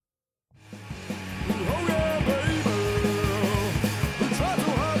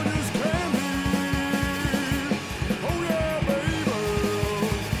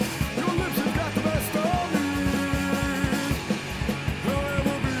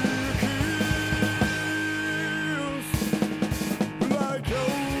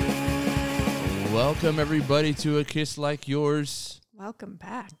Welcome, everybody, to A Kiss Like Yours. Welcome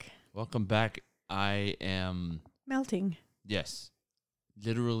back. Welcome back. I am... Melting. Yes.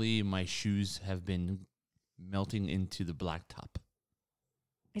 Literally, my shoes have been melting into the blacktop.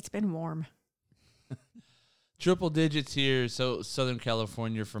 It's been warm. Triple digits here, so Southern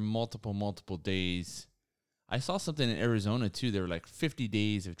California for multiple days. I saw something in Arizona, too. There were like 50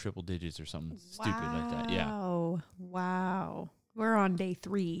 days of triple digits or something stupid like that. Yeah. Wow. We're on day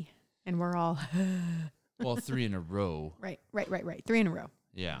 3, and we're all... Well, 3 in a row. Right. 3 in a row.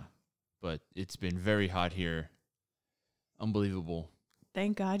 Yeah. But it's been very hot here. Unbelievable.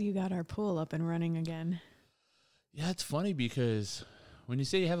 Thank God you got our pool up and running again. Yeah, it's funny because when you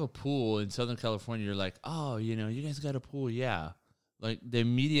say you have a pool in Southern California, you're like, oh, you guys got a pool. Yeah. Like the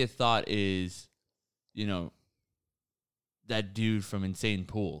immediate thought is, that dude from Insane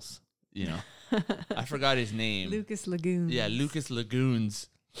Pools, I forgot his name. Lucas Lagoons. Yeah, Lucas Lagoons,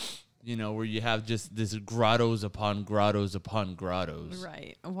 where you have just this grottos upon grottos upon grottos.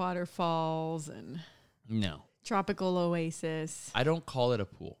 Right. Waterfalls and No. tropical oasis. I don't call it a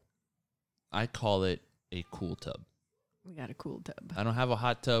pool. I call it a cool tub. We got a cool tub. I don't have a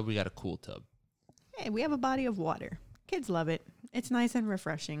hot tub. We got a cool tub. Hey, we have a body of water. Kids love it. It's nice and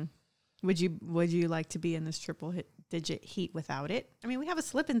refreshing. Would you like to be in this digit heat without it? I mean, we have a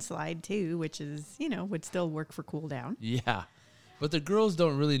slip and slide too, which is, would still work for cool down. Yeah. But the girls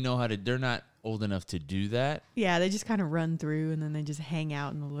don't really know how to, they're not old enough to do that. Yeah, they just kind of run through and then they just hang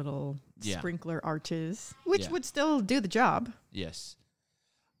out in the little sprinkler arches, which would still do the job. Yes.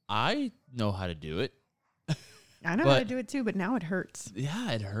 I know how to do it. I know how to do it too, but now it hurts. Yeah,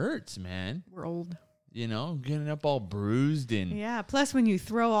 it hurts, man. We're old. Getting up all bruised and... Yeah, plus when you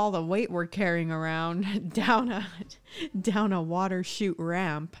throw all the weight we're carrying around down a water chute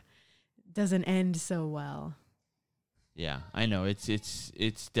ramp, it doesn't end so well. Yeah, I know.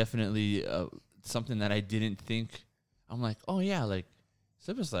 It's definitely something that I didn't think. I'm like, oh, yeah, like,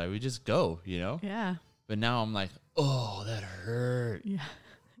 slip and slide, we just go, Yeah. But now I'm like, oh, that hurt. Yeah.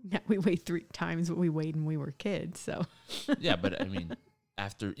 Now we weigh 3 times what we weighed when we were kids, so. Yeah, but I mean,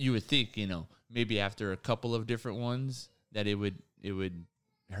 after, you would think, maybe after a couple of different ones that it would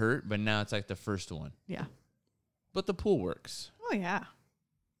hurt, but now it's like the first one. Yeah. But the pool works. Oh, yeah.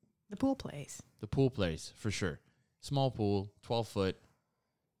 The pool plays. The pool plays, for sure. Small pool, 12 foot.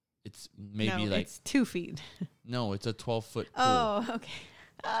 It's maybe it's 2 feet. No, it's a 12-foot pool. Oh, okay.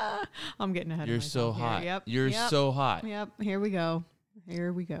 I'm getting ahead of myself. You're so here. hot. Yep. You're so hot. Yep. Here we go.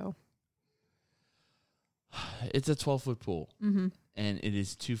 It's a 12-foot pool. Mm-hmm. And it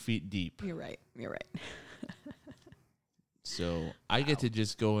is 2 feet deep. You're right. So I get to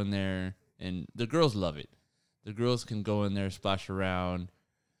just go in there, and the girls love it. The girls can go in there, splash around.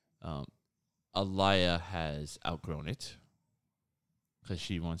 Alaya has outgrown it because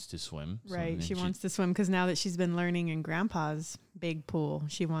she wants to swim. Right. She wants to swim because now that she's been learning in Grandpa's big pool,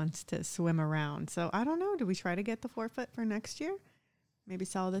 she wants to swim around. So I don't know. Do we try to get the 4-foot for next year? Maybe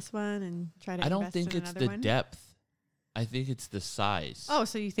sell this one and try to. I don't think it's the depth. I think it's the size. Oh,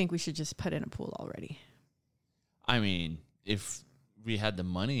 so you think we should just put in a pool already? I mean, if we had the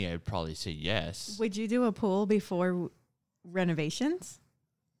money, I'd probably say yes. Would you do a pool before renovations?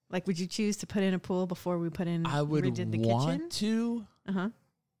 Like, would you choose to put in a pool before we I would redid the want kitchen? to. Uh-huh.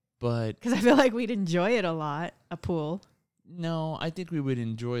 But because I feel like we'd enjoy it a lot, a pool. No, I think we would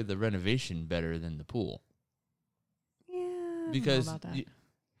enjoy the renovation better than the pool. Yeah, because I don't know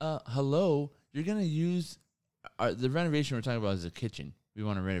about that. Hello, you're gonna use the renovation we're talking about is a kitchen. We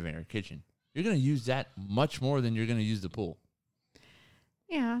want to renovate our kitchen. You're gonna use that much more than you're gonna use the pool.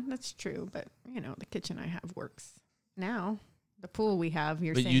 Yeah, that's true. But the kitchen I have works now. The pool we have,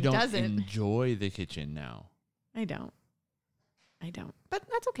 you're but saying you don't doesn't. enjoy the kitchen now. I don't. But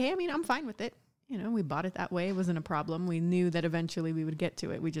that's okay. I mean, I'm fine with it. We bought it that way. It wasn't a problem. We knew that eventually we would get to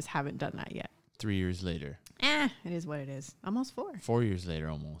it. We just haven't done that yet. 3 years later. It is what it is. Almost 4. 4 years later,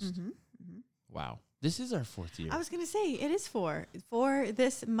 almost. Mm-hmm. Mm-hmm. Wow. This is our 4th year. I was going to say, it is 4. For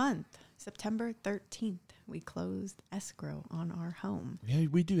this month, September 13th, we closed escrow on our home. Yeah,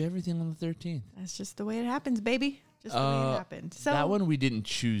 we do everything on the 13th. That's just the way it happens, baby. Just the way it happened. So that one we didn't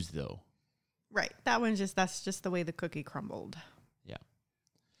choose, though. Right. That's just the way the cookie crumbled. Yeah.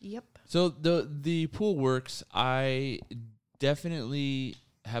 Yep. So the pool works. I definitely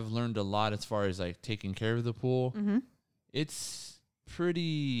have learned a lot as far as like taking care of the pool. Mm-hmm. It's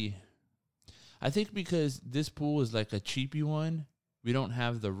pretty... I think because this pool is like a cheapy one, we don't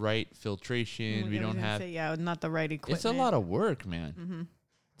have the right filtration. We don't have... not the right equipment. It's a lot of work, man. Mm-hmm.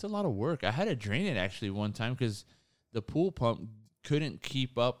 It's a lot of work. I had to drain it actually one time because the pool pump couldn't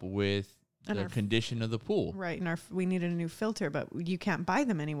keep up with And the our condition of the pool. right, and we needed a new filter, but you can't buy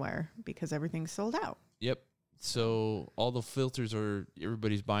them anywhere because everything's sold out. Yep. So all the filters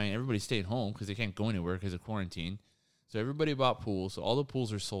everybody's staying home because they can't go anywhere because of quarantine. So everybody bought pools. So all the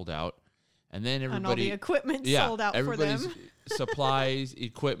pools are sold out. And then And all the everybody, equipment sold out for them. everybody's supplies,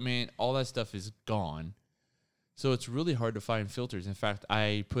 equipment, all that stuff is gone. So it's really hard to find filters. In fact,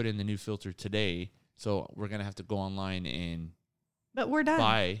 I put in the new filter today. So we're going to have to go online and But we're done.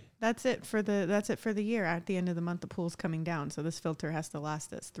 buy. That's it for the year. At the end of the month, the pool's coming down. So this filter has to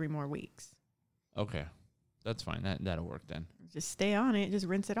last us 3 more weeks. Okay. That's fine. That'll work then. Just stay on it. Just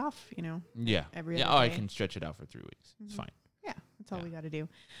rinse it off, Yeah. every Yeah. other Oh, I day. can stretch it out for 3 weeks. It's Mhm. fine. Yeah, that's all Yeah. we got to do.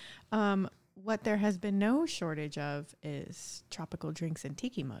 What there has been no shortage of is tropical drinks and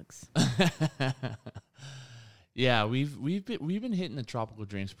tiki mugs. Yeah, we've been hitting the tropical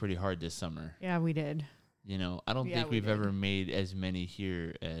drinks pretty hard this summer. Yeah, we did I don't Yeah, think we we've did. ever made as many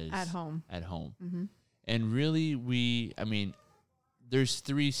here as at home. At home. Mm-hmm. And really, there's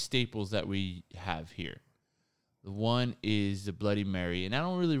 3 staples that we have here. The one is the Bloody Mary, and I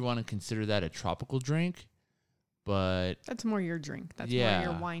don't really want to consider that a tropical drink, but That's more your drink. That's more Yeah.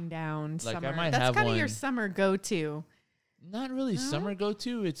 your wind down Like, I summer. might That's have kind of your one- summer go to. not really No? summer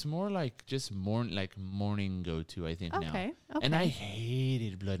go-to. It's more like just morning go-to, I think, now. Okay. And I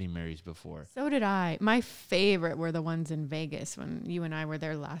hated Bloody Marys before. So did I. My favorite were the ones in Vegas when you and I were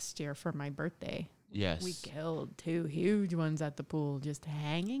there last year for my birthday. Yes. We killed 2 huge ones at the pool just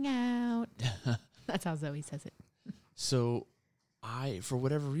hanging out. That's how Zoe says it. So for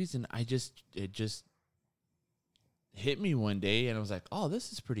whatever reason, it just hit me one day, and I was like, oh,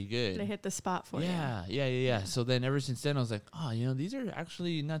 this is pretty good. They hit the spot for you. Yeah. So then ever since then, I was like, oh, these are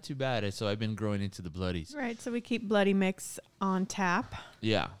actually not too bad. And so I've been growing into the Bloodies. Right. So we keep Bloody Mix on tap.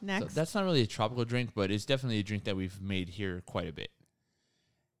 Yeah. So Next. that's not really a tropical drink, but it's definitely a drink that we've made here quite a bit.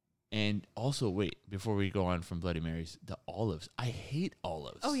 And also, wait, before we go on from Bloody Marys, the olives. I hate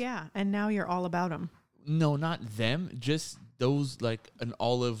olives. Oh, yeah. And now you're all about them. No, not them. Just those, like an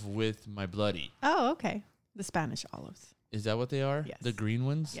olive with my Bloody. Oh, okay. The Spanish olives. Is that what they are? Yes. The green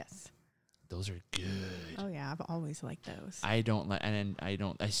ones? Yes. Those are good. Oh, yeah. I've always liked those. I don't like, and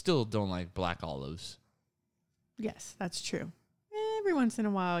I still don't like black olives. Yes, that's true. Every once in a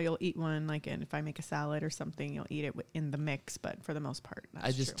while, you'll eat one. Like, and if I make a salad or something, you'll eat it in the mix. But for the most part, that's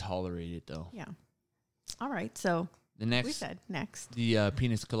I just true. tolerate it though. Yeah. All right. So The we next, said next. the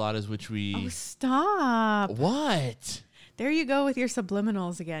penis coladas, which we. Oh, stop. What? There you go with your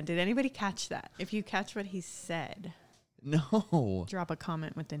subliminals again. Did anybody catch that? If you catch what he said, No. drop a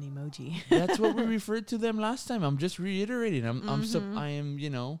comment with an emoji. That's what we referred to them last time. I'm just reiterating. Mhm. I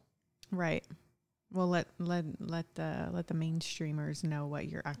am. Right. Well, let the mainstreamers know what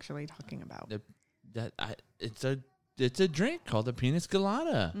you're actually talking about. It's a drink called a penis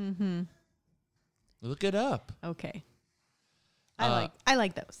colada. Mm-hmm. Look it up. Okay. I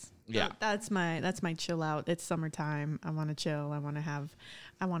like those. Yeah. That's my chill out. It's summertime. I want to chill. I want to have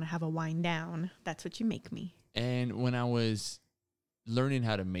a wind down. That's what you make me. And when I was learning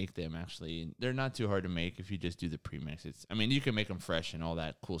how to make them, actually, they're not too hard to make if you just do the premix. You can make them fresh and all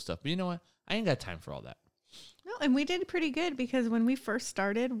that cool stuff. But you know what? I ain't got time for all that. No, and we did pretty good because when we first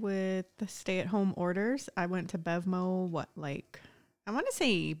started with the stay-at-home orders, I went to Bevmo. I want to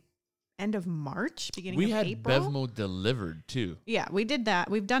say end of March, beginning We of had April. Bevmo delivered too. Yeah, we did that.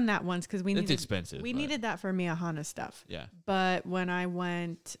 We've done that once because we It's needed expensive. we but needed that for Miyahana stuff. Yeah. But when I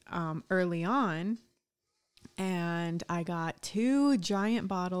went early on, and I got 2 giant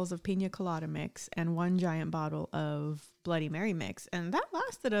bottles of Pina Colada mix and 1 giant bottle of Bloody Mary mix, and that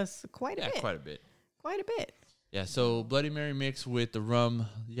lasted us quite a bit. Quite a bit. Quite a bit. Yeah. So Bloody Mary mix with the rum.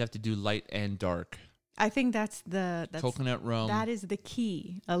 You have to do light and dark. I think that's Coconut rum. that is the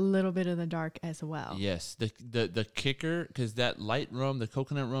key. A little bit of the dark as well. Yes, the kicker, because that light rum, the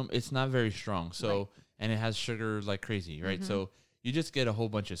coconut rum, it's not very strong. So Right. and it has sugar like crazy, right? Mhm. So you just get a whole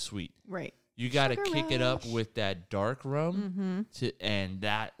bunch of sweet. Right. You got to Sugar kick it up rush. with that dark rum, Mm-hmm.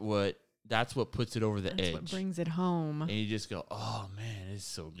 that's what puts it over the That's edge. what brings it home. And you just go, oh man, it's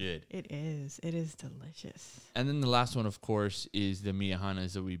so good. It is. It is delicious. And then the last one, of course, is the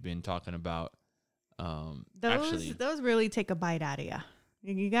Miyahanas that we've been talking about. Those really take a bite out of you.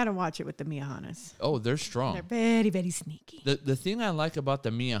 You got to watch it with the Miyahanas. Oh, they're strong. They're very, very sneaky. The thing I like about the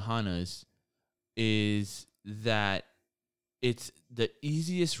Miyahanas is that it's the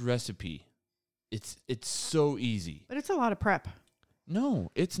easiest recipe. It's so easy. But it's a lot of prep.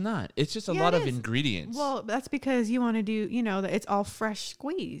 No, it's not. It's just a Yeah, lot it of is. ingredients. Well, that's because you want to do, it's all fresh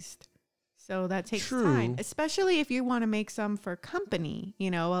squeezed. So that takes time, True. especially if you want to make some for company,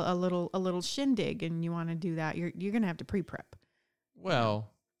 a little shindig and you want to do that. You're going to have to pre-prep. Well,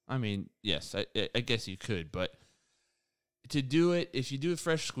 I mean, yes, I guess you could, but to do it, if you do a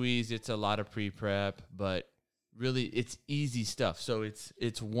fresh squeeze, it's a lot of pre-prep, but really it's easy stuff. So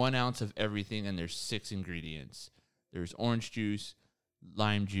it's 1 ounce of everything, and there's 6 ingredients. There's orange juice,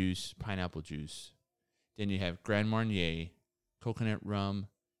 lime juice, pineapple juice. Then you have Grand Marnier, coconut rum,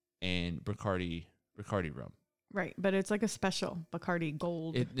 and Bacardi rum. Right, but it's like a special Bacardi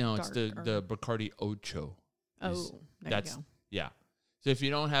Gold. It's the Bacardi Ocho. Oh, there you go. Yeah. So if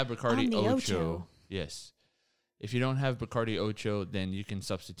you don't have Bacardi Ocho, yes. If you don't have Bacardi Ocho, then you can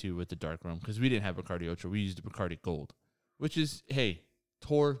substitute with the dark rum, because we didn't have Bacardi Ocho. We used the Bacardi Gold, which is, hey,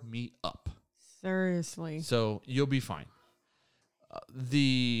 tore me up. Seriously. So you'll be fine.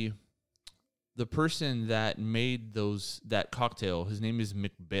 The person that made that cocktail, his name is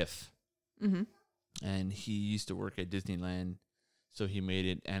McBiff. Mm-hmm. And he used to work at Disneyland. So he made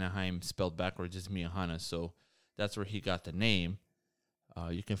it Anaheim spelled backwards as Miahana. So that's where he got the name.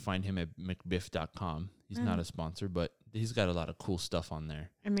 You can find him at McBiff.com. He's not a sponsor, but he's got a lot of cool stuff on there.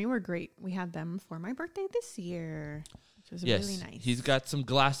 And they were great. We had them for my birthday this year, which was really nice. He's got some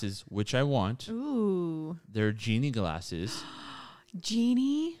glasses, which I want. Ooh. They're genie glasses.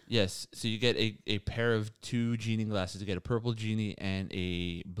 Genie? Yes. So you get a pair of 2 genie glasses. You get a purple genie and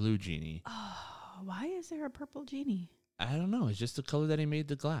a blue genie. Oh, why is there a purple genie? I don't know. It's just the color that he made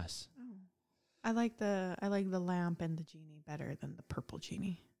the glass. Oh. I like the lamp and the genie better than the purple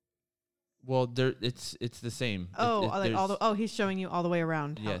genie. Well, it's the same. He's showing you all the way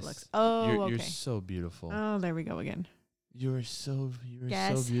around how it looks. Oh, okay. You're so beautiful. Oh, there we go again. You're so beautiful.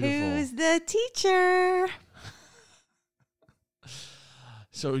 Guess who's the teacher?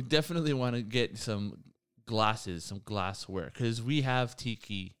 So we definitely want to get some glasses, some glassware, because we have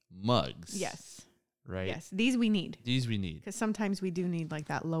tiki mugs. Yes. Right? Yes. These we need. Because sometimes we do need like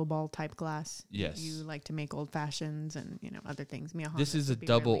that low ball type glass. Yes. You like to make old fashions and, other things. This is a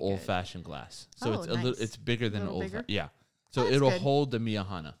double really old fashioned glass. So it's nice. It's bigger than an old. Yeah. So That's it'll good. hold the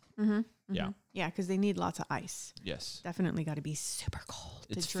Miahana. Mm-hmm. Yeah. Yeah, because they need lots of ice. Yes. Definitely got to be super cold.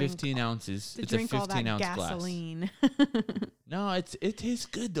 It's 15 ounces. To it's drink a 15 all that ounce gasoline. glass. No, it tastes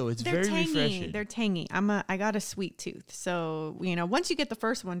good though. It's very tangy. refreshing. They're tangy. I got a sweet tooth, so once you get the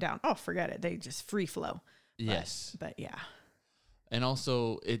first one down, forget it. They just free flow. Yes. But yeah. And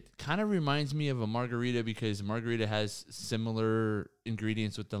also, it kind of reminds me of a margarita, because margarita has similar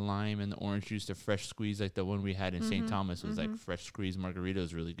ingredients with the lime and the orange juice. The fresh squeeze, like the one we had in St. Thomas, was like fresh squeeze margarita.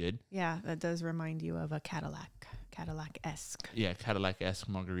 Is really good. Yeah, that does remind you of a Cadillac-esque. Yeah, Cadillac-esque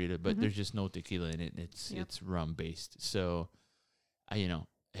margarita, but there's just no tequila in it. It's rum based. So,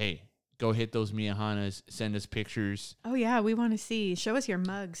 hey, go hit those Miahanas. Send us pictures. Oh, yeah. We want to see. Show us your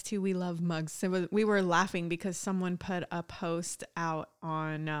mugs, too. We love mugs. So we were laughing because someone put a post out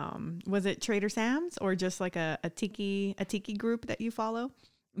on, was it Trader Sam's or just like a tiki group that you follow?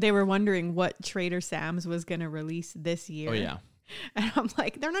 They were wondering what Trader Sam's was going to release this year. Oh, yeah. And I'm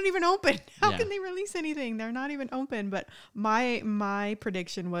like, they're not even open. How can they release anything? They're not even open. But my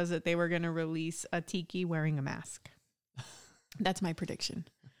prediction was that they were going to release a tiki wearing a mask. That's my prediction.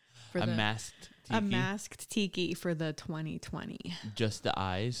 A masked tiki for the 2020. Just the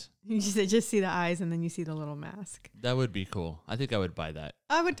eyes? You just see the eyes and then you see the little mask. That would be cool. I think I would buy that.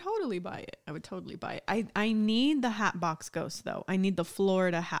 I would totally buy it. I need the Hatbox Ghost, though. I need the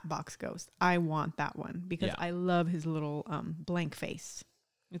Florida Hatbox Ghost. I want that one because I love his little blank face.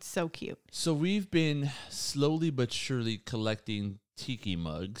 It's so cute. So we've been slowly but surely collecting tiki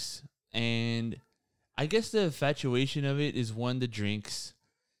mugs. And I guess the infatuation of it is, 1, the drinks.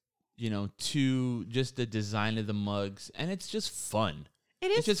 2, just the design of the mugs, and it's just fun.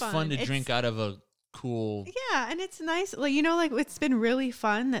 It's just fun to drink out of a cool. Yeah, and it's nice. Like it's been really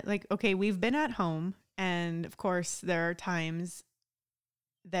fun that we've been at home, and of course there are times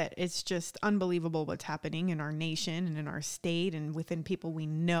that it's just unbelievable what's happening in our nation and in our state and within people we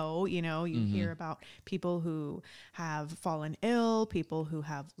know. You hear about people who have fallen ill, people who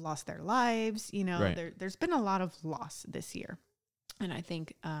have lost their lives. Right. There's been a lot of loss this year. And I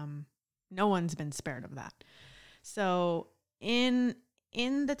think no one's been spared of that. So in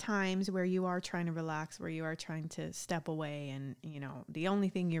the times where you are trying to relax, where you are trying to step away and, the only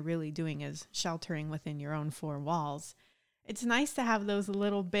thing you're really doing is sheltering within your own 4 walls, it's nice to have those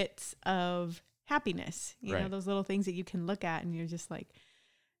little bits of happiness, you know, those little things that you can look at and you're just like,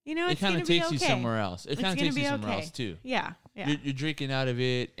 it kind of takes you somewhere else. It kind of takes you somewhere else too. Yeah. You're drinking out of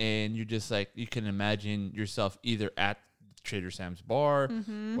it and you're just like, you can imagine yourself either at Trader Sam's bar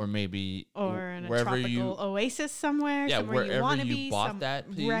or maybe in a wherever tropical oasis somewhere. Yeah, somewhere wherever you bought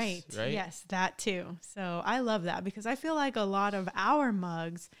that piece. Right. Yes, that too. So I love that because I feel like a lot of our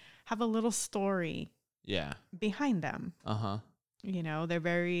mugs have a little story behind them. You know, they're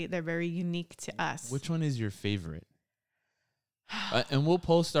very unique to us. Which one is your favorite? And we'll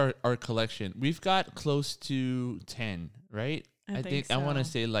post our collection. We've got close to 10, right? I think I want to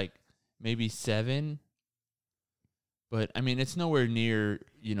say like maybe 7. But I mean, it's nowhere near,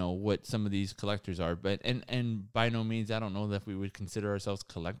 you know, what some of these collectors are. But and by no means, I don't know that we would consider ourselves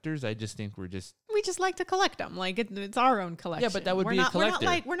collectors. I just think we just like to collect them. Like it's our own collection. Yeah, but that would be a collector.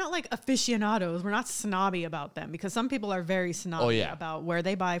 We're not like aficionados. We're not snobby about them, because some people are very snobby about where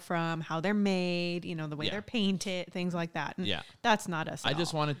they buy from, how they're made, you know, the way they're painted, things like that. And that's not us. I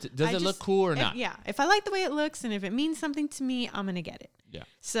just wanted to. Does it look cool or not? Yeah. If I like the way it looks and if it means something to me, I'm gonna get it. Yeah.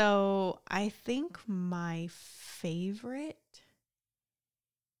 So I think my favorite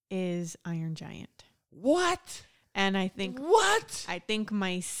is Iron Giant. What? And I think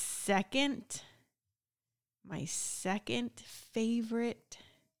my second favorite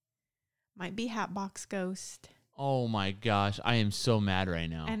might be Hatbox Ghost. Oh my gosh, I am so mad right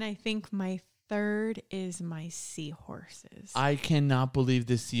now. And I think my third is my Seahorses. I cannot believe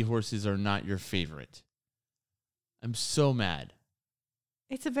the Seahorses are not your favorite. I'm so mad.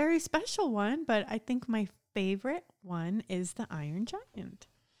 It's a very special one, but I think my favorite one is the Iron Giant.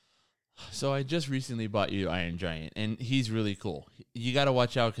 So I just recently bought you Iron Giant, and he's really cool. You got to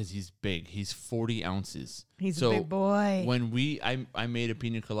watch out because he's big. He's 40 ounces. He's a big boy. When I made a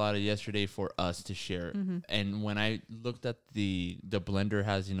pina colada yesterday for us to share, and when I looked at the blender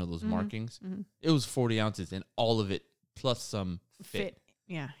has, you know, those markings, it was 40 ounces, and all of it plus some fit.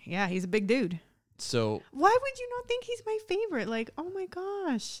 Yeah, he's a big dude. So why would you not think he's my favorite? Like, oh my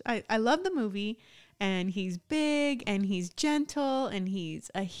gosh, I love the movie. And he's big, and he's gentle, and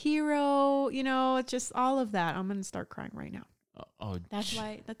he's a hero. You know, it's just all of that. I'm gonna start crying right now. That's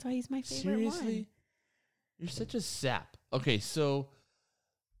why he's my favorite. Seriously? One. You're such a sap. Okay, so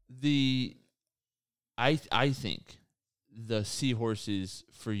I think the Seahorses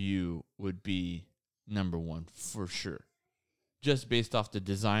for you would be number 1 for sure, just based off the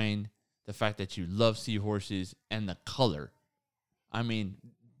design, the fact that you love seahorses, and the color. I mean,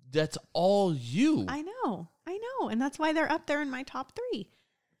 that's all you. I know, and that's why they're up there in my top 3.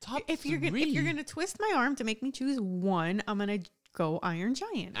 If you're gonna twist my arm to make me choose one, I'm gonna go Iron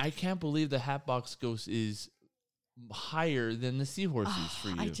Giant. I can't believe the Hatbox Ghost is higher than the Seahorses for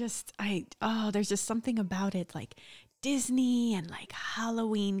you. There's just something about it, like Disney and like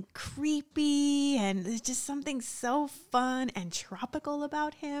Halloween creepy, and there's just something so fun and tropical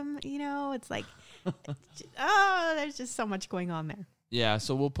about him. You know, it's like, there's just so much going on there. Yeah,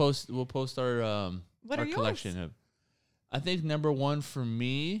 so we'll post our collection of. I think number 1 for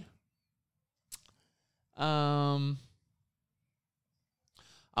me. I'm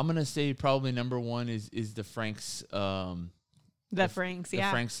gonna say probably number 1 is the Frank's. The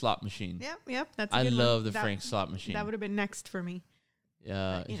Frank's slot machine. Yep. That's. I love the Frank's slot machine. That would have been next for me.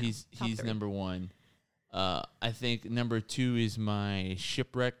 Yeah, he's number 1. I think number 2 is my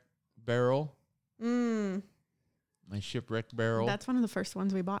shipwreck barrel. My shipwreck barrel. That's one of the first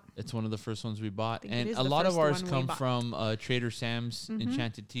ones we bought. It's one of the first ones we bought. And a lot of ours come from Trader Sam's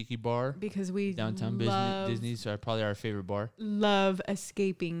Enchanted Tiki Bar. Because we downtown Disney, so probably our favorite bar. Love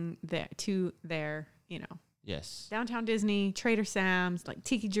escaping there, you know. Yes. Downtown Disney, Trader Sam's, like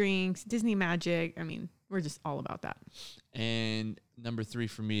tiki drinks, Disney Magic. I mean, we're just all about that. And number 3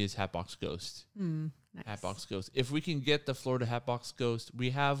 for me is Hatbox Ghost. Nice. Hatbox Ghost. If we can get the Florida Hatbox Ghost, we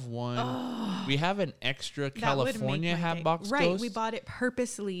have one. We have an extra California Hatbox Ghost. Right. We bought it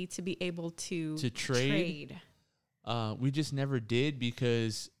purposely to be able to trade. We just never did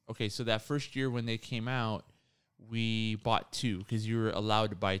because, so that first year when they came out, we bought 2 because you were allowed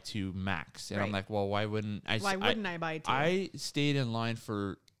to buy 2 max. And I'm like, well, why wouldn't I buy 2? I stayed in line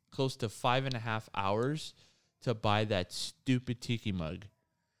for close to 5.5 hours to buy that stupid tiki mug.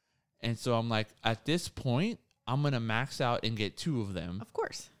 And so I'm like, at this point, I'm going to max out and get 2 of them. Of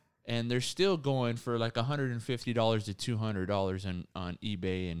course. And they're still going for like $150 to $200 on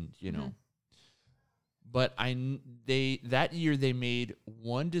eBay and, you know. But that year they made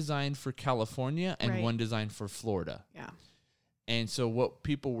one design for California and one design for Florida. Yeah. And so what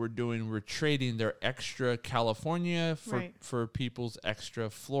people were doing were trading their extra California for people's extra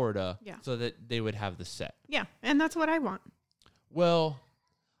Florida so that they would have the set. Yeah, and that's what I want. Well,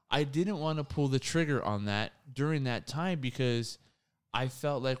 I didn't want to pull the trigger on that during that time because I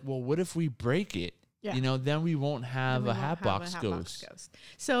felt like, well, what if we break it? Yeah. You know, then we won't have a Hatbox Ghost.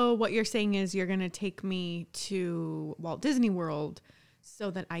 So what you're saying is you're going to take me to Walt Disney World so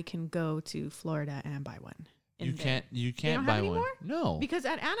that I can go to Florida and buy one. You there. can't don't buy have any one. more? No. Because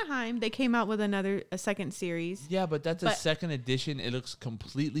at Anaheim, they came out with a second series. Yeah, but that's a But- second edition. It looks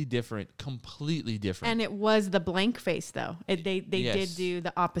completely different. Completely different. And it was the blank face, though. They Yes. did do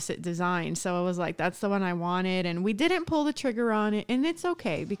the opposite design. So I was like, that's the one I wanted. And we didn't pull the trigger on it. And it's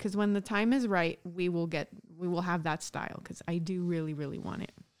okay because when the time is right, we will have that style because I do really, really want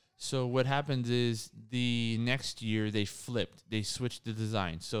it. So what happens is the next year they flipped. They switched the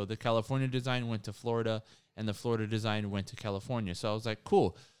design. So the California design went to Florida and the Florida design went to California. So I was like,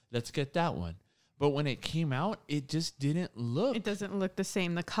 cool, let's get that one. But when it came out, it just didn't look. It doesn't look the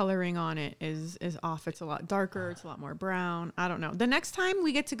same. The coloring on it is off. It's a lot darker. It's a lot more brown. I don't know. The next time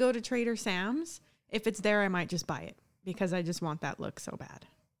we get to go to Trader Sam's, if it's there, I might just buy it because I just want that look so bad.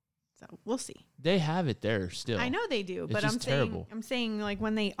 So we'll see. They have it there still. I know they do, It's but just terrible. I'm saying like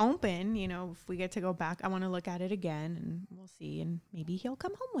when they open, if we get to go back, I want to look at it again and we'll see. And maybe he'll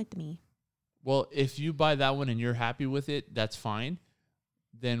come home with me. Well, if you buy that one and you're happy with it, that's fine.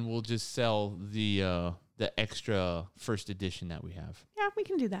 Then we'll just sell the extra first edition that we have. Yeah, we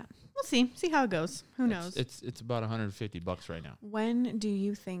can do that. We'll see. See how it goes. Who knows? It's about $150 right now. When do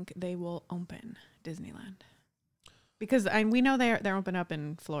you think they will open Disneyland? Because we know they're open up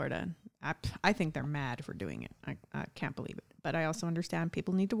in Florida. I think they're mad for doing it. I can't believe it. But I also understand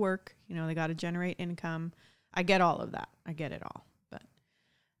people need to work. They got to generate income. I get all of that. I get it all. But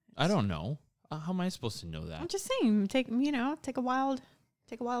I don't know. How am I supposed to know that? I'm just saying, take a wild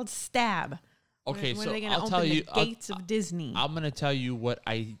stab. Okay, when so are they going to I'll open tell the you. gates of Disney? I'm gonna tell you what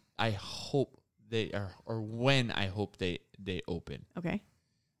I hope they are, or when I hope they open. Okay.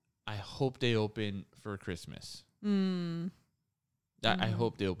 I hope they open for Christmas. I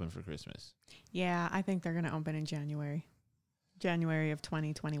hope they open for Christmas. Yeah, I think they're going to open in January of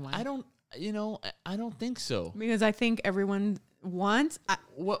 2021. I don't think so. Because I think everyone once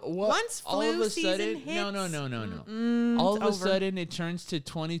Once flu all of a season sudden, hits, no. All of it's a over. sudden, it turns to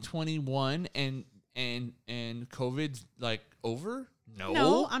 2021, and COVID's like over.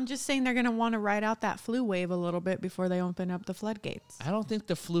 No, I'm just saying they're going to want to ride out that flu wave a little bit before they open up the floodgates. I don't think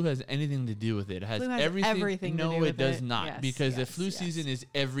the flu has anything to do with it. It has, Flu has everything to No, do it with does it. not, Yes, because the yes, flu yes. season is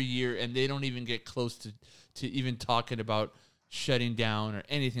every year, and they don't even get close to even talking about shutting down or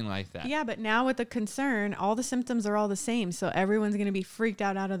anything like that. Yeah, but now with the concern, all the symptoms are all the same. So everyone's going to be freaked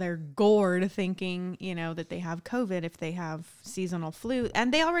out of their gourd thinking, that they have COVID if they have seasonal flu.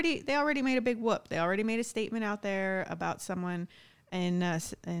 And they already made a big whoop. They already made a statement out there about someone in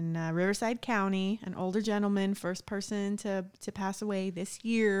Riverside County, an older gentleman, first person to pass away this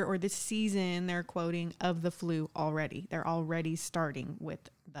year or this season, they're quoting, of the flu already. They're already starting with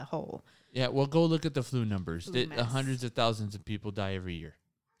the whole. Yeah, well, go look at the flu numbers. Flu mess. Hundreds of thousands of people die every year.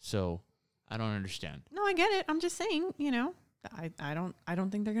 So I don't understand. No, I get it. I'm just saying, I don't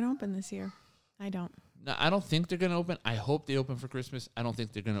think they're going to open this year. I don't. No, I don't think they're going to open. I hope they open for Christmas. I don't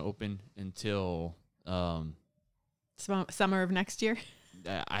think they're going to open until Summer of next year.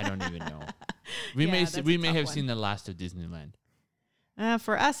 I don't even know. We Yeah, may that's a we may tough have one. seen the last of Disneyland.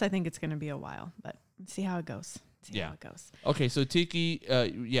 For us, I think it's going to be a while, but let's see how it goes. Yeah. Okay, so Tiki,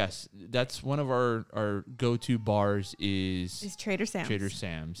 yes, that's one of our go-to bars It's is Trader Sam's. Trader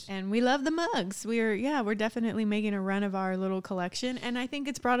Sam's. And we love the mugs. We're definitely making a run of our little collection, and I think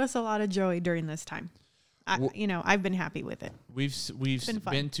it's brought us a lot of joy during this time. I've been happy with it. We've been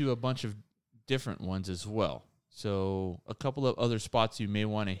fun. been to a bunch of different ones as well. So a couple of other spots you may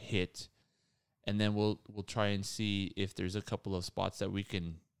want to hit, and then we'll try and see if there's a couple of spots that we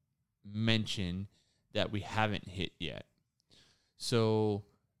can mention that we haven't hit yet. So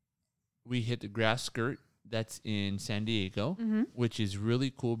we hit the Grass Skirt. That's in San Diego, which is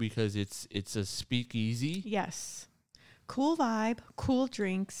really cool because it's a speakeasy. Yes. Cool vibe, cool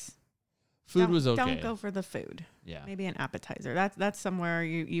drinks. Food was okay. Don't go for the food. Yeah. Maybe an appetizer. That's somewhere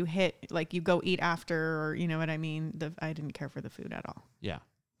you hit, like you go eat after, or you know what I mean? I didn't care for the food at all. Yeah.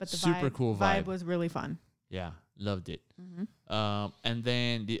 But the Super cool vibe. was really fun. Yeah, loved it. And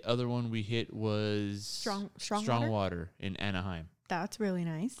then the other one we hit was Strong Water in Anaheim. That's really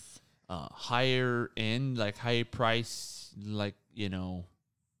nice. Higher end, like high price, like,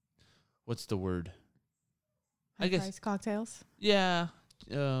 what's the word? I guess High-priced cocktails. Yeah,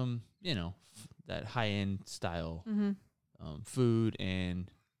 that high end style food and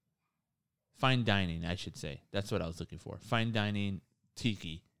fine dining, I should say. That's what I was looking for. Fine dining,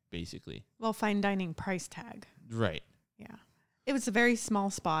 tiki, basically. Well, fine dining price tag. Right. Yeah. It was a very small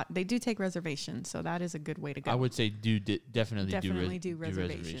spot. They do take reservations, so that is a good way to go. I would say definitely do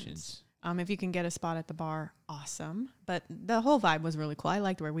reservations. reservations. If you can get a spot at the bar, awesome. But the whole vibe was really cool. I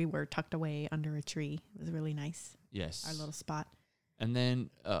liked where we were tucked away under a tree. It was really nice. Yes. Our little spot. And then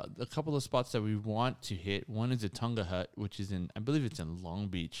a couple of spots that we want to hit. One is a Tonga Hut, which is I believe it's in Long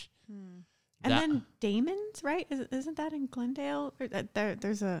Beach. And then Damon's, right? Isn't that in Glendale? Or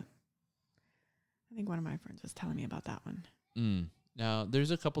there's I think one of my friends was telling me about that one. Now,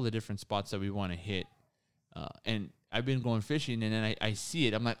 there's a couple of different spots that we want to hit. And I've been going fishing, and then I see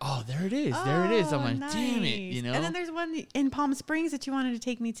it. I'm like, oh, there it is. There it is. I'm like, nice. damn it, you know? And then there's one in Palm Springs that you wanted to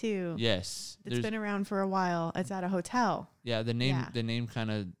take me to. Yes. It's been around for a while. It's at a hotel. Yeah, the name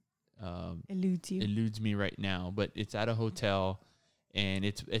kind of eludes me right now, but it's at a hotel, and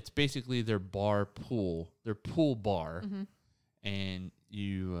it's basically their pool bar, and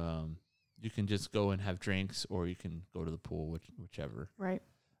you can just go and have drinks, or you can go to the pool, whichever. Right.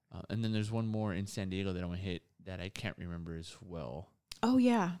 And then there's one more in San Diego that I want to hit that I can't remember as well. Oh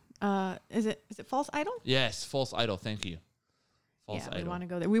yeah. Is it False Idol? Yes, False Idol. Thank you. False Idol. We want to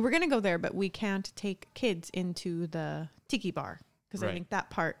go there. We were going to go there, but we can't take kids into the tiki bar because I think that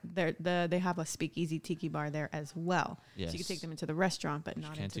part they have a speakeasy tiki bar there as well. Yes. So you can take them into the restaurant, but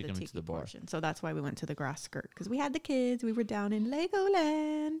not into the tiki portion. So that's why we went to the grass skirt, because we had the kids. We were down in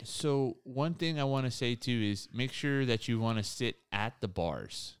Legoland. So one thing I want to say too is make sure that you want to sit at the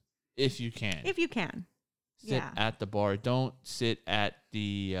bars if you can. If you can. Sit at the bar. Don't sit at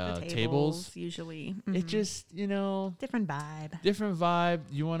the tables. Usually. It just, different vibe. Different vibe.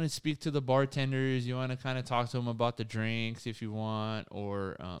 You want to speak to the bartenders. You want to kind of talk to them about the drinks if you want.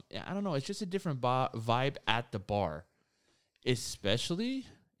 Or, I don't know. It's just a different vibe at the bar. Especially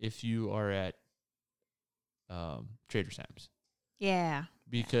if you are at Trader Sam's. Yeah.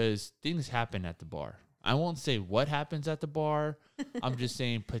 Because things happen at the bar. I won't say what happens at the bar. I'm just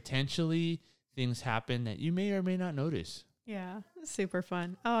saying potentially things happen that you may or may not notice. Yeah, super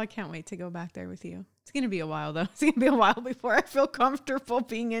fun. Oh, I can't wait to go back there with you. It's going to be a while, though. It's going to be a while before I feel comfortable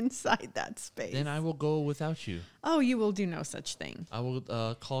being inside that space. Then I will go without you. Oh, you will do no such thing. I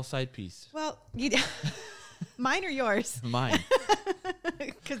will call side piece. Well, mine or yours? Mine.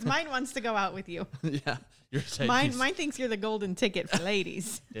 Because mine wants to go out with you. Yeah, your side piece. Mine thinks you're the golden ticket for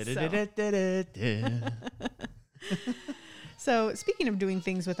ladies. So speaking of doing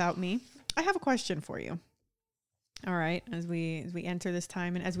things without me, I have a question for you. All right, as we enter this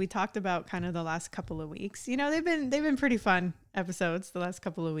time, and as we talked about kind of the last couple of weeks, they've been pretty fun episodes the last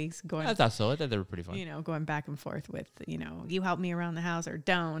couple of weeks. I thought so. I thought they were pretty fun. Going back and forth with you help me around the house or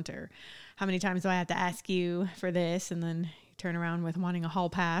don't, or how many times do I have to ask you for this, and then you turn around with wanting a hall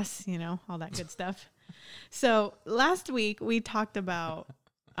pass, all that good stuff. So last week we talked about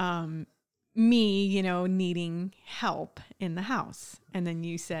me, needing help in the house. And then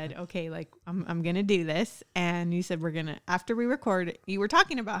you said, okay, like I'm going to do this. And you said, after we record, you were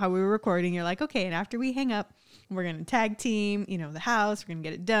talking about how we were recording. You're like, okay. And after we hang up, we're going to tag team, the house, we're going to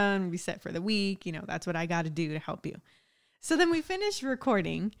get it done. We'll be set for the week. That's what I got to do to help you. So then we finished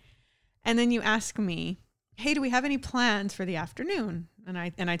recording, and then you ask me, hey, do we have any plans for the afternoon? And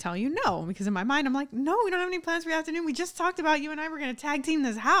I tell you no, because in my mind, I'm like, no, we don't have any plans for the afternoon. We just talked about you and I were going to tag team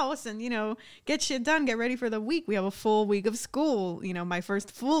this house and, get shit done, get ready for the week. We have a full week of school, my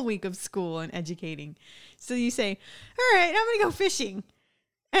first full week of school and educating. So you say, all right, I'm going to go fishing.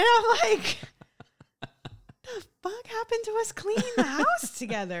 And I'm like, the fuck happened to us cleaning the house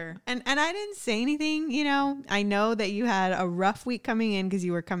together? And I didn't say anything, I know that you had a rough week coming in because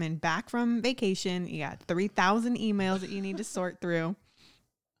you were coming back from vacation. You got 3,000 emails that you need to sort through.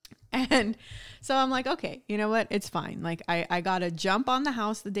 And so I'm like, okay, you know what? It's fine. Like I got to jump on the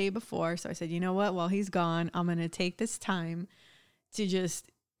house the day before. So I said, you know what? While he's gone, I'm going to take this time to just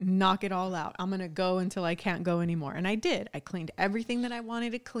knock it all out. I'm going to go until I can't go anymore. And I did. I cleaned everything that I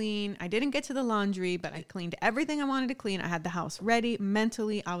wanted to clean. I didn't get to the laundry, but I cleaned everything I wanted to clean. I had the house ready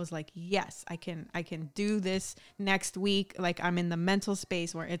mentally. I was like, yes, I can do this next week. Like I'm in the mental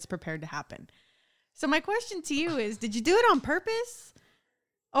space where it's prepared to happen. So my question to you is, did you do it on purpose?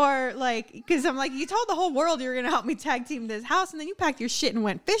 Or because I'm like, you told the whole world you were going to help me tag team this house, and then you packed your shit and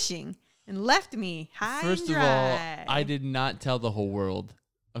went fishing and left me high First and dry. of all, I did not tell the whole world.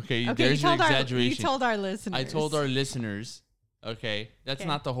 Okay, there's your exaggeration. You told our listeners. I told our listeners. Okay, that's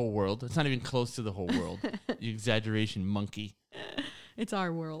not the whole world. It's not even close to the whole world. You exaggeration monkey. It's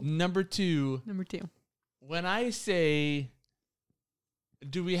our world. Number two. When I say,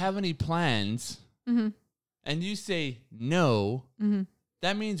 do we have any plans? Mm-hmm. And you say no,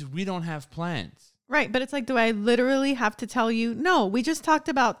 that means we don't have plans. Right, but it's like, do I literally have to tell you, no, we just talked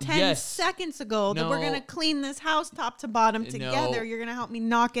about 10 seconds ago that we're going to clean this house top to bottom together. No. You're going to help me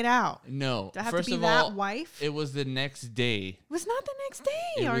knock it out. No. Do I have to be that wife? It was the next day. It was not the next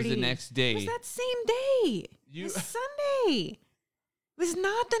day, It Artie. was the next day. It was that same day. It was Sunday. It was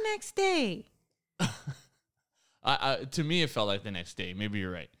not the next day. To me, it felt like the next day. Maybe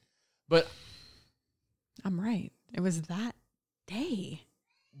you're right, but I'm right. It was that day.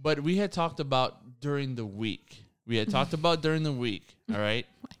 But we had talked about during the week. All right.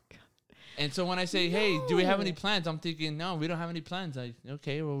 Oh my God. And so when I say, "Hey, do we have any No. plans?" I'm thinking, "No, we don't have any plans."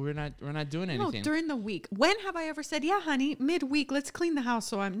 Okay, well, we're not doing No, anything. during the week. When have I ever said, "Yeah, honey, midweek, let's clean the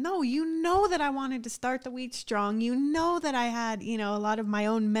house"? No, you know that I wanted to start the week strong. You know that I had, a lot of my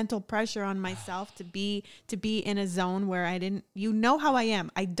own mental pressure on myself to be in a zone where I didn't. You know how I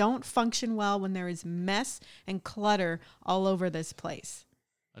am. I don't function well when there is mess and clutter all over this place.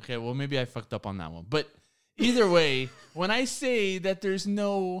 Okay, well, maybe I fucked up on that one. But either way, when I say that there's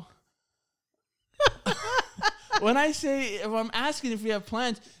no... when I say, if I'm asking if we have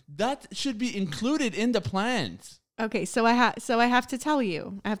plans, that should be included in the plans. Okay, so I have to tell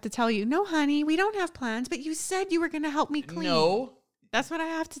you. No, honey, we don't have plans, but you said you were going to help me clean. No. That's what I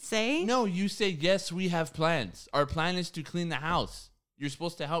have to say? No, you say, yes, we have plans. Our plan is to clean the house. You're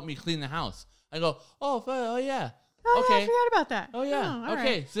supposed to help me clean the house. I go, oh yeah. Oh, Okay. yeah, I forgot about that. Oh, yeah. all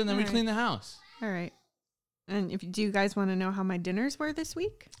Okay, right. so then All we right. clean the house. All right. And do you guys want to know how my dinners were this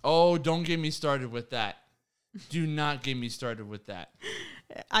week? Oh, don't get me started with that. Do not get me started with that.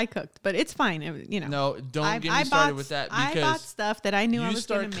 I cooked, but it's fine. No, don't get me started with that I bought because stuff that I knew I you was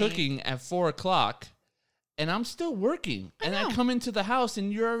going start to cooking at 4:00 and I'm still working. And I know. come into the house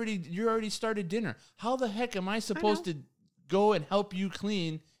and you already started dinner. How the heck am I supposed to go and help you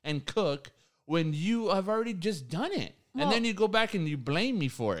clean and cook when you have already just done it? Well, and then you go back and you blame me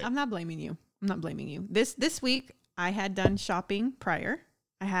for it. I'm not blaming you. This week I had done shopping prior.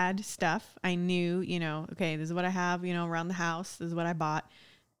 I had stuff. I knew, okay, this is what I have, around the house. This is what I bought.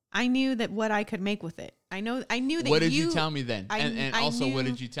 I knew that what I could make with it. I knew that What did you tell me then? I Also, what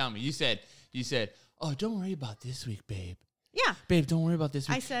knew- did you tell me? You said, "Oh, don't worry about this week, babe. Yeah. Babe, don't worry about this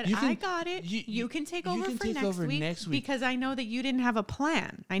week." I said, You I got it. You can take over for next week because I know that you didn't have a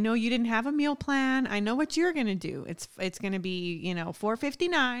plan. I know you didn't have a meal plan. I know what you're going to do. It's going to be,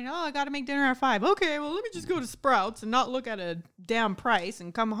 $4.59. Oh, I got to make dinner at 5. Okay, well, let me just go to Sprouts and not look at a damn price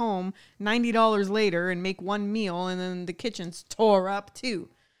and come home $90 later and make one meal and then the kitchen's tore up too.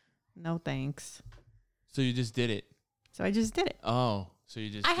 No, thanks. So you just did it. So I just did it. Oh, so you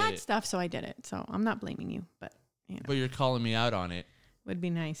just I did had it. stuff, so I did it. So I'm not blaming you, but, But you're calling me out on it. would be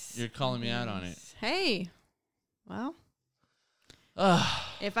nice. You're calling me out on it. Hey, well, Ugh.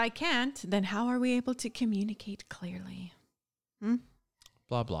 if I can't, then how are we able to communicate clearly?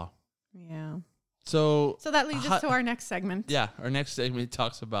 Blah, blah. Yeah. So So that leads us to our next segment. yeah, our next segment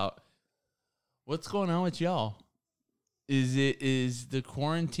talks about what's going on with y'all. Is the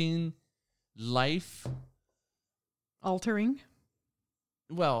quarantine life, Altering.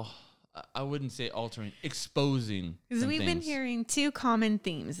 well, I wouldn't say altering, exposing. Because some we've been things. hearing two common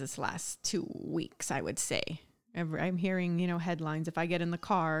themes this last 2 weeks, I would say. I'm hearing, headlines. If I get in the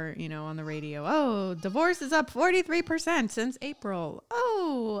car, on the radio, oh, divorce is up 43% since April.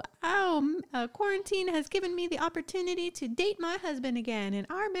 Oh, quarantine has given me the opportunity to date my husband again, and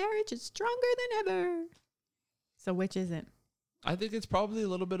our marriage is stronger than ever. So which is it? I think it's probably a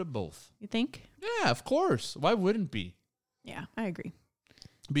little bit of both. You think? Yeah, of course. Why wouldn't it be? Yeah, I agree.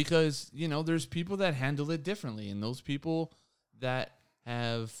 Because, there's people that handle it differently. And those people that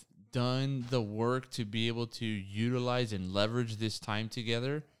have done the work to be able to utilize and leverage this time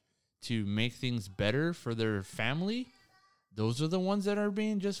together to make things better for their family, those are the ones that are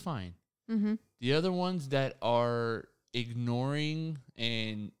being just fine. Mm-hmm. The other ones that are ignoring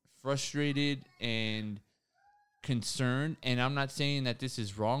and frustrated and concerned, and I'm not saying that this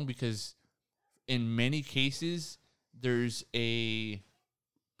is wrong because in many cases there's a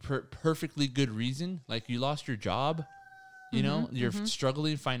perfectly good reason, like you lost your job, you're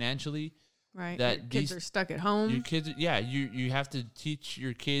struggling financially, Right. that Your kids these- are stuck at home. your kids, yeah, you have to teach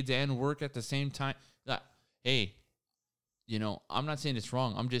your kids and work at the same time. Hey, I'm not saying it's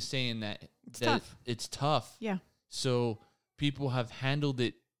wrong. I'm just saying that tough. It's tough. Yeah. So people have handled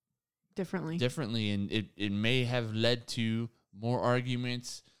it differently, and it may have led to more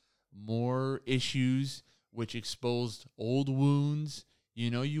arguments, more issues, which exposed old wounds.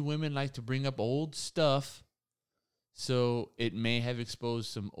 You women like to bring up old stuff, so it may have exposed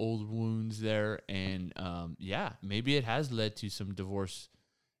some old wounds there, and maybe it has led to some divorce,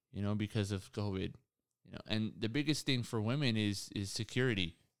 because of COVID. And the biggest thing for women is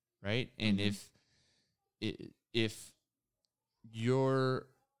security, right? And if your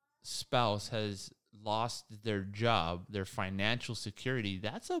spouse has lost their job, their financial security,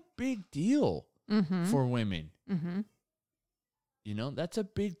 that's a big deal for women. Mm-hmm. That's a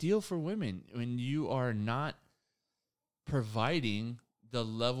big deal for women when you are not providing the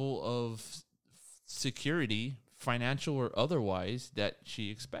level of security financial or otherwise, that she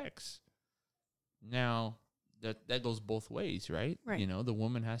expects. Now, that goes both ways, right? Right. You know, the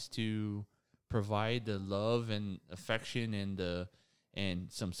woman has to provide the love and affection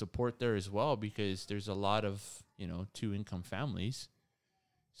and some support there as well, because there's a lot of, you know, 2-income families.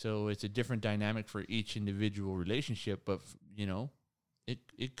 So it's a different dynamic for each individual relationship, but you know,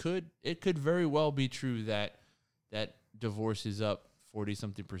 it could very well be true that divorce is up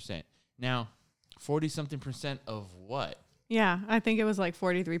 40-something%. Now, 40-something% of what? Yeah, I think it was like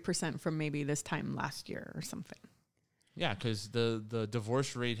 43% from maybe this time last year or something. Yeah, because the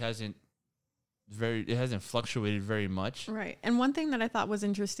divorce rate hasn't fluctuated very much. Right. And one thing that I thought was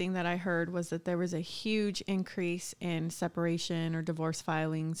interesting that I heard was that there was a huge increase in separation or divorce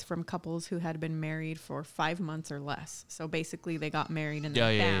filings from couples who had been married for 5 months or less. So basically they got married and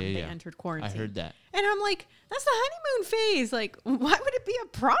then they entered quarantine. I heard that. And I'm like, that's the honeymoon phase. Like, why would it be a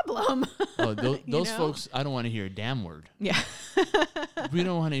problem? Oh, those folks, I don't want to hear a damn word. Yeah. We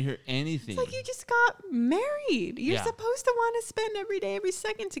don't want to hear anything. It's like you just got married. You're supposed to want to spend every day, every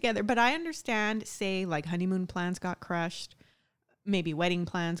second together. But I understand, say, like honeymoon plans got crushed. Maybe wedding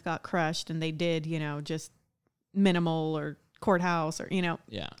plans got crushed and they did, you know, just minimal or courthouse or, you know.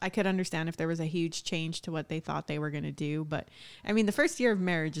 Yeah. I could understand if there was a huge change to what they thought they were going to do. But, I mean, the first year of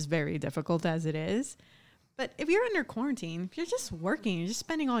marriage is very difficult as it is. But if you're under quarantine, if you're just working, you're just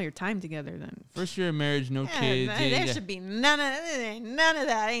spending all your time together, then first year of marriage, no kids. There should be none of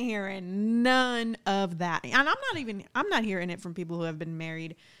that. I ain't hearing none of that. And I'm not hearing it from people who have been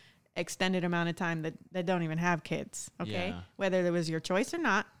married extended amount of time that don't even have kids. Okay. Yeah. Whether it was your choice or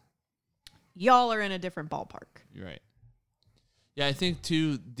not, y'all are in a different ballpark. You're right. Yeah, I think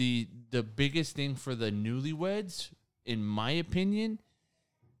too the biggest thing for the newlyweds, in my opinion,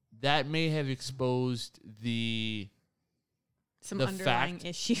 that may have exposed some underlying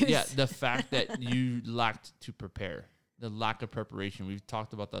issues. Yeah, the fact that you lacked to prepare, the lack of preparation. We've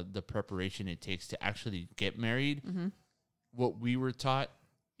talked about the preparation it takes to actually get married. Mm-hmm. What we were taught,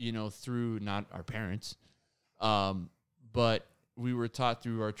 you know, through not our parents, but we were taught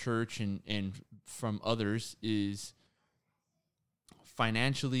through our church and from others is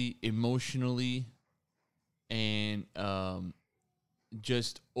financially, emotionally, and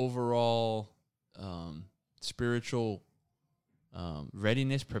just overall spiritual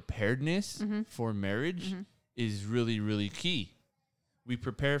readiness, preparedness for marriage is really, really key. We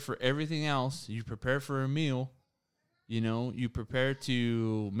prepare for everything else. You prepare for a meal, you know, you prepare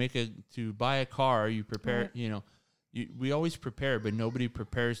to buy a car, you prepare, you know, we always prepare, but nobody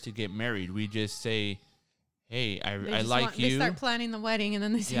prepares to get married. We just say, hey, I like you. They start planning the wedding, and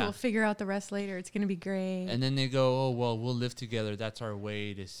then they say, we'll figure out the rest later. It's going to be great. And then they go, oh, well, we'll live together. That's our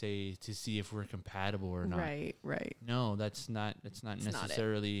way to see if we're compatible or not. Right. No, that's not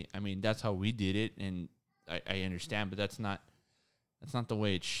necessarily, I mean, that's how we did it, and I understand, but that's not the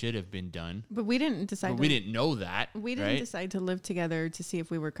way it should have been done. But we didn't decide. We didn't know that. We didn't decide to live together to see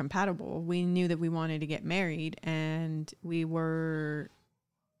if we were compatible. We knew that we wanted to get married, and we were...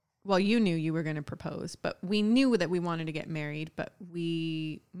 Well, you knew you were going to propose, but we knew that we wanted to get married, but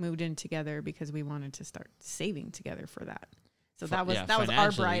we moved in together because we wanted to start saving together for that. So that was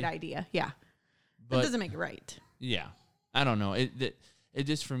our bright idea. Yeah. But that doesn't make it right. Yeah. I don't know. It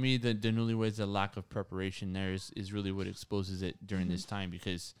just, for me, the newlyweds, the lack of preparation there is really what exposes it during this time,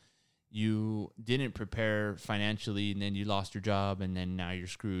 because you didn't prepare financially, and then you lost your job, and then now you're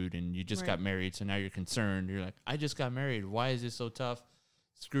screwed, and you just got married. So now you're concerned. You're like, I just got married. Why is this so tough?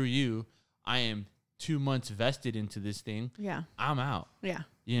 Screw you. I am 2 months vested into this thing. Yeah. I'm out. Yeah.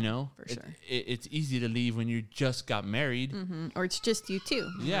 You know? For sure. It's easy to leave when you just got married. Mm-hmm. Or it's just you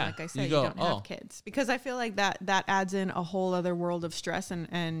two. Yeah. Like I said, you don't have kids. Because I feel like that adds in a whole other world of stress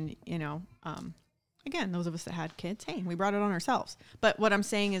and you know, again, those of us that had kids, hey, we brought it on ourselves. But what I'm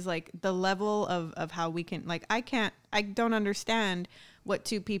saying is like the level of how we can, like, I don't understand what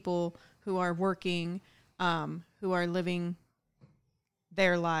two people who are working, who are living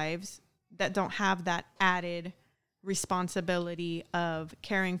their lives that don't have that added responsibility of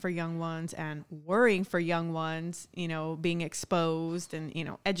caring for young ones and worrying for young ones, you know, being exposed and, you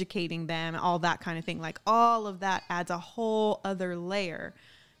know, educating them, all that kind of thing. Like all of that adds a whole other layer.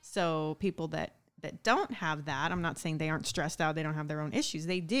 So people that don't have that, I'm not saying they aren't stressed out, they don't have their own issues,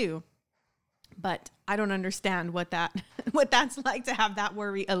 they do. But I don't understand what that's like to have that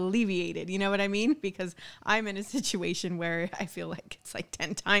worry alleviated. You know what I mean? Because I'm in a situation where I feel like it's like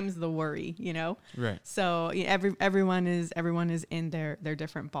 10 times the worry, you know? Right. So everyone is in their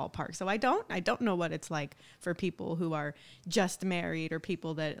different ballpark. So I don't know what it's like for people who are just married or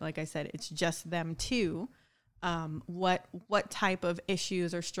people that, like I said, it's just them too. What type of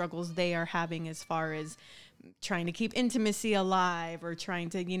issues or struggles they are having as far as trying to keep intimacy alive or trying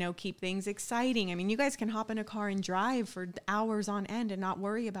to, keep things exciting. I mean, you guys can hop in a car and drive for hours on end and not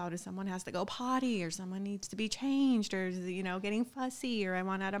worry about if someone has to go potty or someone needs to be changed or, getting fussy or I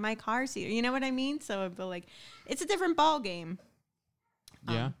want out of my car seat. You know what I mean? So I feel like it's a different ball game.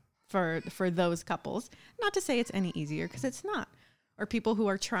 Yeah. For those couples. Not to say it's any easier, because it's not. Or people who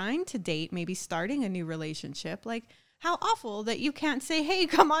are trying to date, maybe starting a new relationship. Like, how awful that you can't say, hey,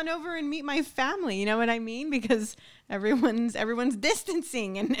 come on over and meet my family. You know what I mean? Because everyone's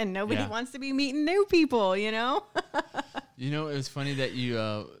distancing and nobody wants to be meeting new people, It was funny that you,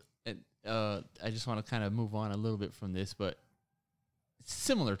 I just want to kind of move on a little bit from this, but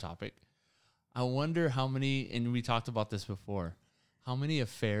similar topic. I wonder how many, and we talked about this before, how many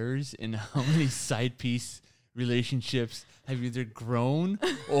affairs and how many side piece relationships have either grown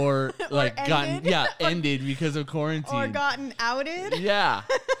or like ended because of quarantine or gotten outed. Yeah.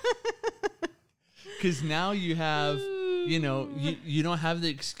 Because now you have, you don't have the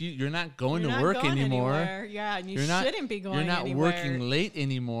excuse. You're not going to work anymore. Anywhere. Yeah, and you shouldn't be going anywhere. You're not working late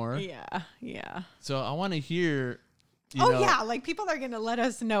anymore. Yeah. So I want to hear. Like people are going to let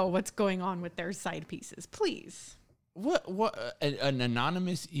us know what's going on with their side pieces, please. What an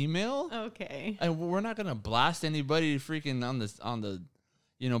anonymous email? Okay. And we're not gonna blast anybody freaking on the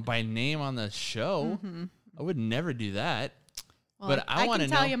by name on the show. Mm-hmm. I would never do that. Well, but I want to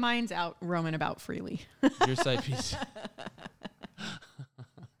know. I can tell you mine's out roaming about freely. Your side piece.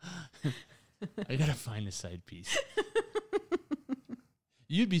 I gotta find a side piece.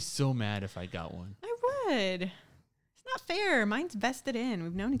 You'd be so mad if I got one. I would. It's not fair. Mine's vested in.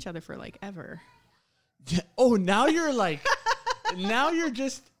 We've known each other for like ever. Oh, now you're like, now you're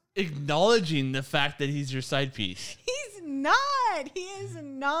just acknowledging the fact that he's your side piece. He's not. He is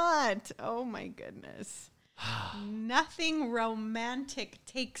not. Oh my goodness. Nothing romantic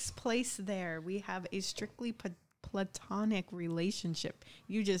takes place there. We have a strictly platonic relationship.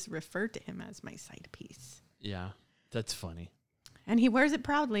 You just refer to him as my side piece. Yeah, that's funny. And he wears it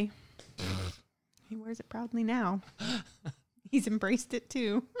proudly. He wears it proudly now. He's embraced it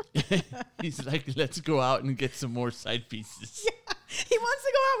too. He's like, let's go out and get some more side pieces. Yeah, he wants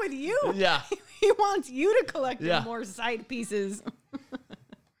to go out with you. Yeah. He wants you to collect more side pieces.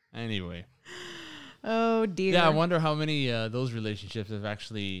 Anyway. Oh, dear. Yeah, I wonder how many those relationships have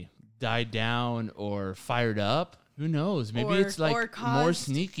actually died down or fired up. Who knows? Maybe it's like more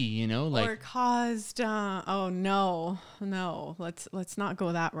sneaky, or caused. Oh no. Let's not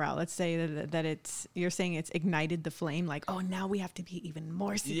go that route. Let's say that it's. You're saying it's ignited the flame. Like, oh, now we have to be even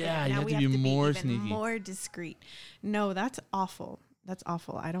more secret. Yeah, now you have to be more even sneaky, more discreet. No, that's awful. That's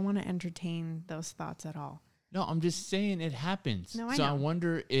awful. I don't want to entertain those thoughts at all. No, I'm just saying it happens. No, I know. I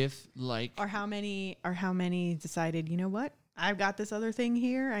wonder if or how many decided. You know what? I've got this other thing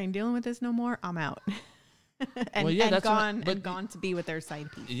here. I ain't dealing with this no more. I'm out. and gone to be with their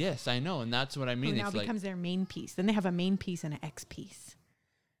side piece. Yes, I know, and that's what I mean. Who now becomes their main piece. Then they have a main piece and an X piece.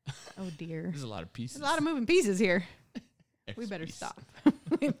 Oh dear, there's a lot of pieces. There's a lot of moving pieces here. We better stop.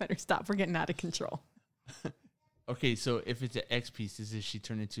 We better stop. We're getting out of control. Okay, so if it's an X piece, does she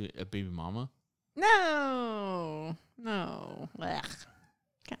turn into a baby mama? No. Ugh.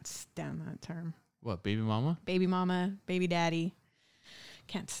 Can't stand that term. What, baby mama? Baby mama, baby daddy.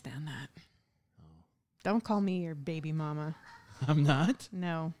 Can't stand that. Don't call me your baby mama. I'm not?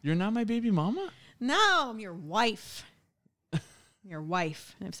 No. You're not my baby mama? No, I'm your wife. Your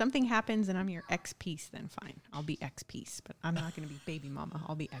wife. And if something happens and I'm your ex-piece, then fine. I'll be ex-piece. But I'm not going to be baby mama.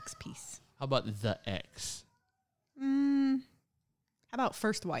 I'll be ex-piece. How about the ex? How about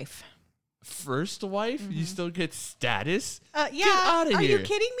first wife? First wife? Mm-hmm. You still get status? Yeah. Get out of here. Are you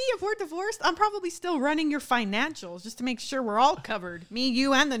kidding me? If we're divorced, I'm probably still running your financials just to make sure we're all covered. Me,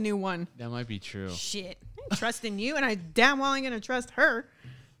 you, and the new one. That might be true. Shit. I'm trusting you, and I damn well ain't going to trust her.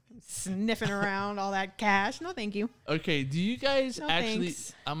 Sniffing around all that cash. No, thank you. Okay. Do you guys actually,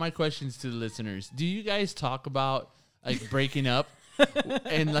 my questions to the listeners, do you guys talk about like breaking up?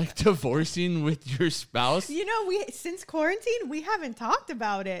 And like divorcing with your spouse? Since quarantine, we haven't talked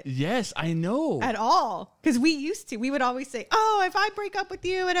about it. Yes, I know. At all. Because we would always say, oh, if I break up with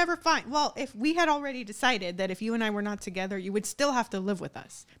you, whatever, fine. Well, if we had already decided that if you and I were not together, you would still have to live with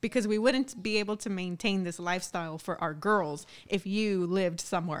us because we wouldn't be able to maintain this lifestyle for our girls if you lived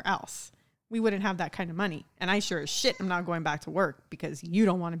somewhere else. We wouldn't have that kind of money. And I sure as shit am not going back to work because you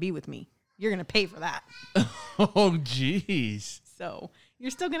don't want to be with me. You're going to pay for that. Oh, jeez. So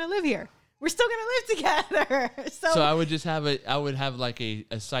you're still going to live here. We're still going to live together. So I would just have like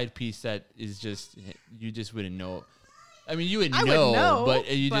a side piece that is just, you just wouldn't know. I mean, you would I know, would know, but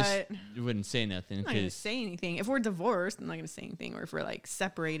but you wouldn't say nothing. I'm not going to 'cause- say anything. If we're divorced, I'm not going to say anything. Or if we're like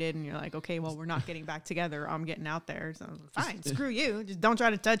separated and you're like, okay, well, we're not getting back together. I'm getting out there. So fine, screw you. Just don't try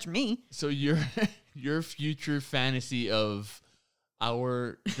to touch me. So your future fantasy of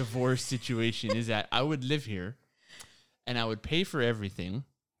our divorce situation is that I would live here, and I would pay for everything,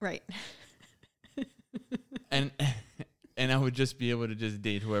 Right. and I would just be able to just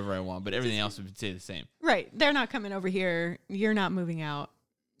date whoever I want, but everything else would stay the same. Right. They're not coming over here. You're not moving out.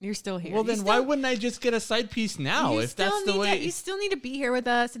 You're still here. Well, You then why still- wouldn't I just get a side piece now you if still that's the need way? you still need to be here with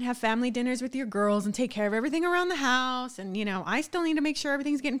us and have family dinners with your girls and take care of everything around the house. And, I still need to make sure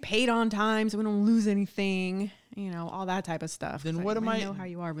everything's getting paid on time so we don't lose anything, all that type of stuff. Then 'Cause what am I- know how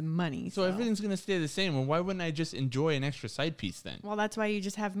you are with money. So everything's gonna stay the same. Well, why wouldn't I just enjoy an extra side piece then? Well, that's why you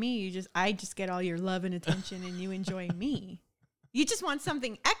just have me. I just get all your love and attention and you enjoy me. You just want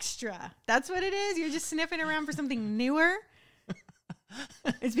something extra. That's what it is. You're just sniffing around for something newer.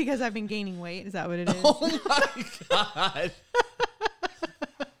 It's because I've been gaining weight. Is that what it is? Oh my god!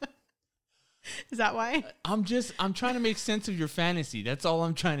 Is that why? I'm trying to make sense of your fantasy. That's all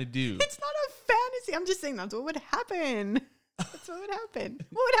I'm trying to do. It's not a fantasy. I'm just saying that's what would happen. That's what would happen.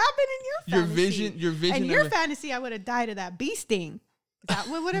 What would happen in your fantasy? Your vision In your of fantasy, I would have died of that bee sting. Is that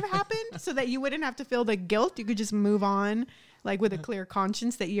what would have happened? So that you wouldn't have to feel the guilt. You could just move on, like with a clear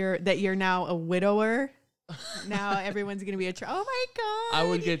conscience that you're now a widower. Now everyone's gonna be oh my god! I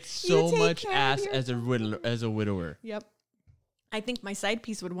would get you so take much care of ass your- as a widower. Yep. I think my side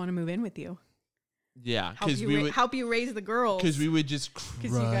piece would want to move in with you. Yeah, Help because you, we would help you raise the girls. because we would just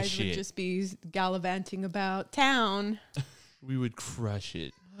Because you guys crush would it. just be gallivanting about town. We would crush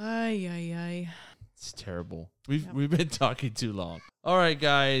it. Ay, ay, ay. It's terrible. We've been talking too long. All right,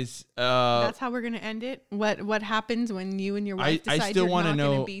 guys. That's how we're gonna end it. What happens when you and your wife I decide still you're wanna not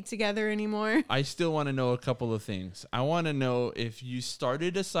know- gonna be together anymore? I still want to know a couple of things. I want to know if you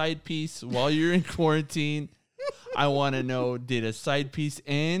started a side piece while you're in quarantine. I want to know, did a side piece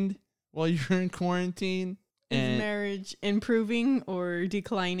end while you're in quarantine? Is marriage improving or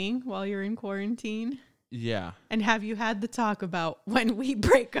declining while you're in quarantine? Yeah. And have you had the talk about when we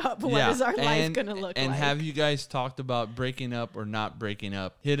break up, what is our life gonna look like? And have you guys talked about breaking up or not breaking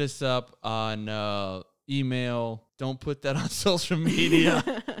up? Hit us up on email. Don't put that on social media.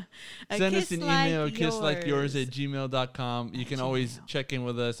 Send us an email, kisslikeyours@gmail.com. You can always check in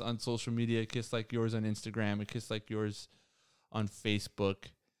with us on social media, Kiss Like Yours on Instagram and Kiss Like Yours on Facebook.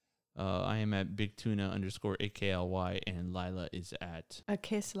 I am at Big Tuna _AKLY, and Lila is at A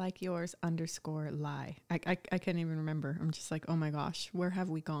kiss like yours _lie. I can't even remember. I'm just like, oh my gosh, where have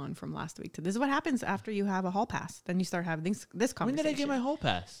we gone from last week to this? Is what happens after you have a hall pass. Then you start having this conversation. When did I get my hall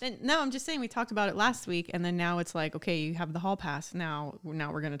pass? No, I'm just saying we talked about it last week, and then now it's like, okay, you have the hall pass. Now we're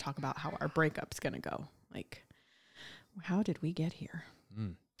going to talk about how our breakup's going to go. Like, how did we get here?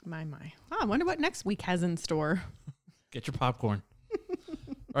 My. Oh, I wonder what next week has in store. Get your popcorn.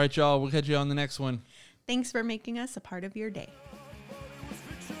 All right, y'all. We'll catch you on the next one. Thanks for making us a part of your day.